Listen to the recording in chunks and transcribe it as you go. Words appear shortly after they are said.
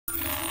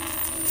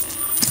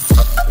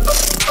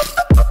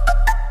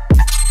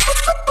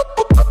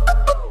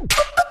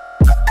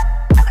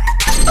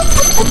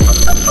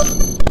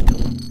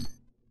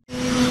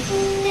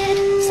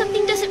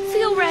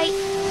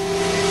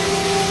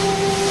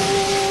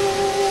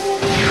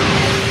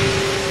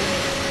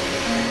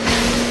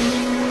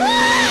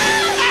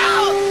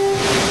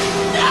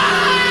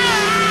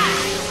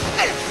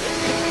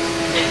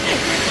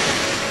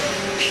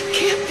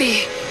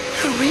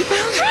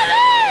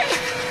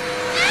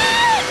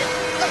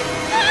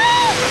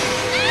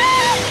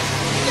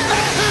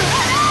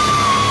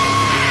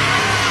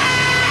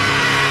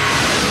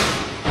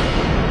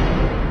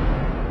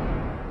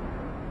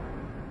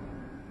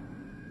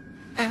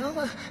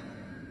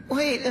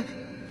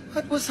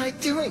I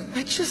doing?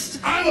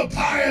 I'm a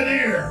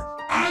pioneer.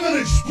 I'm an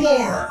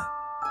explorer.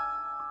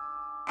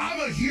 I'm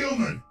a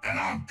human, and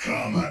I'm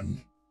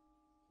coming.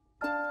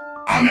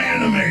 I'm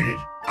animated.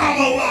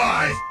 I'm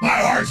alive. My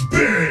heart's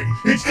big.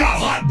 It's got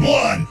hot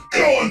blood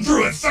going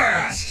through it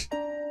fast.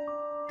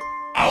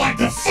 I like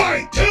to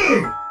fight,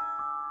 too.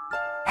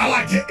 I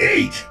like to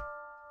eat.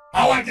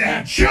 I like to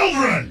have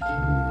children.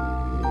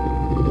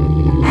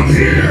 I'm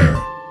here.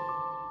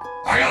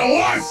 I got a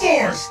life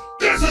force.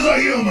 This is a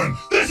human.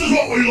 This is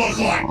what we look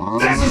like.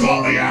 This is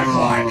what we act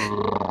like.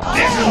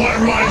 This is what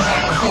everybody's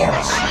like before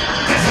us.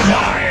 This is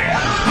what I am.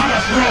 I'm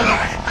a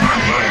throwback.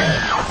 I'm here.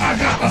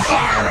 I've got the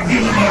fire of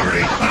human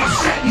liberty. I'm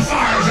setting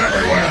fires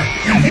everywhere.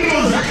 And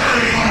humans are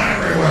turning on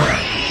everywhere.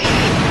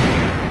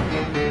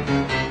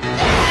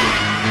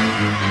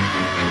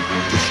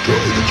 Destroy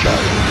the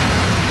child.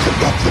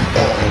 Corrupt them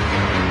all.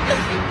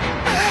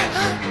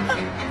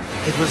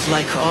 It was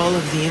like all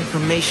of the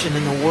information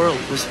in the world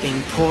was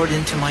being poured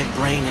into my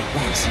brain at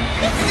once.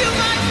 It's too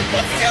much!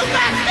 It's too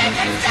much! Make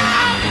it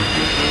stop!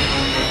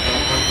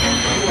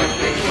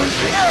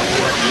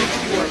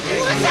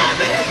 What's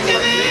happening to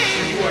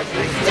me?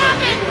 Stop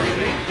it!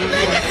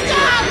 Make it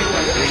stop!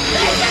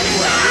 Make it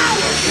stop!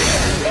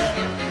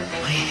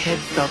 My head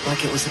felt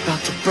like it was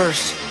about to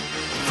burst.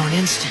 For an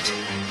instant,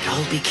 it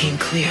all became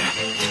clear.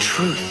 The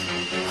truth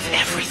of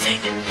everything.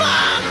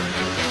 Mom!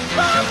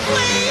 Mom,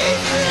 please!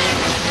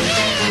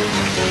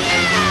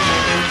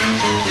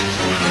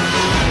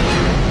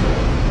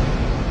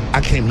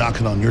 I came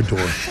knocking on your door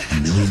a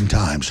million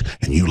times,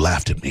 and you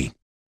laughed at me.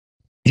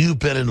 You've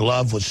been in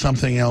love with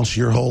something else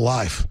your whole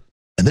life,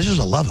 and this is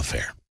a love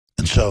affair.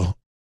 And so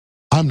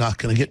I'm not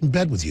going to get in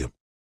bed with you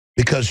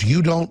because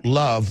you don't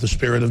love the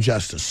spirit of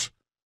justice.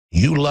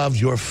 You love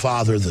your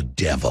father, the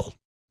devil.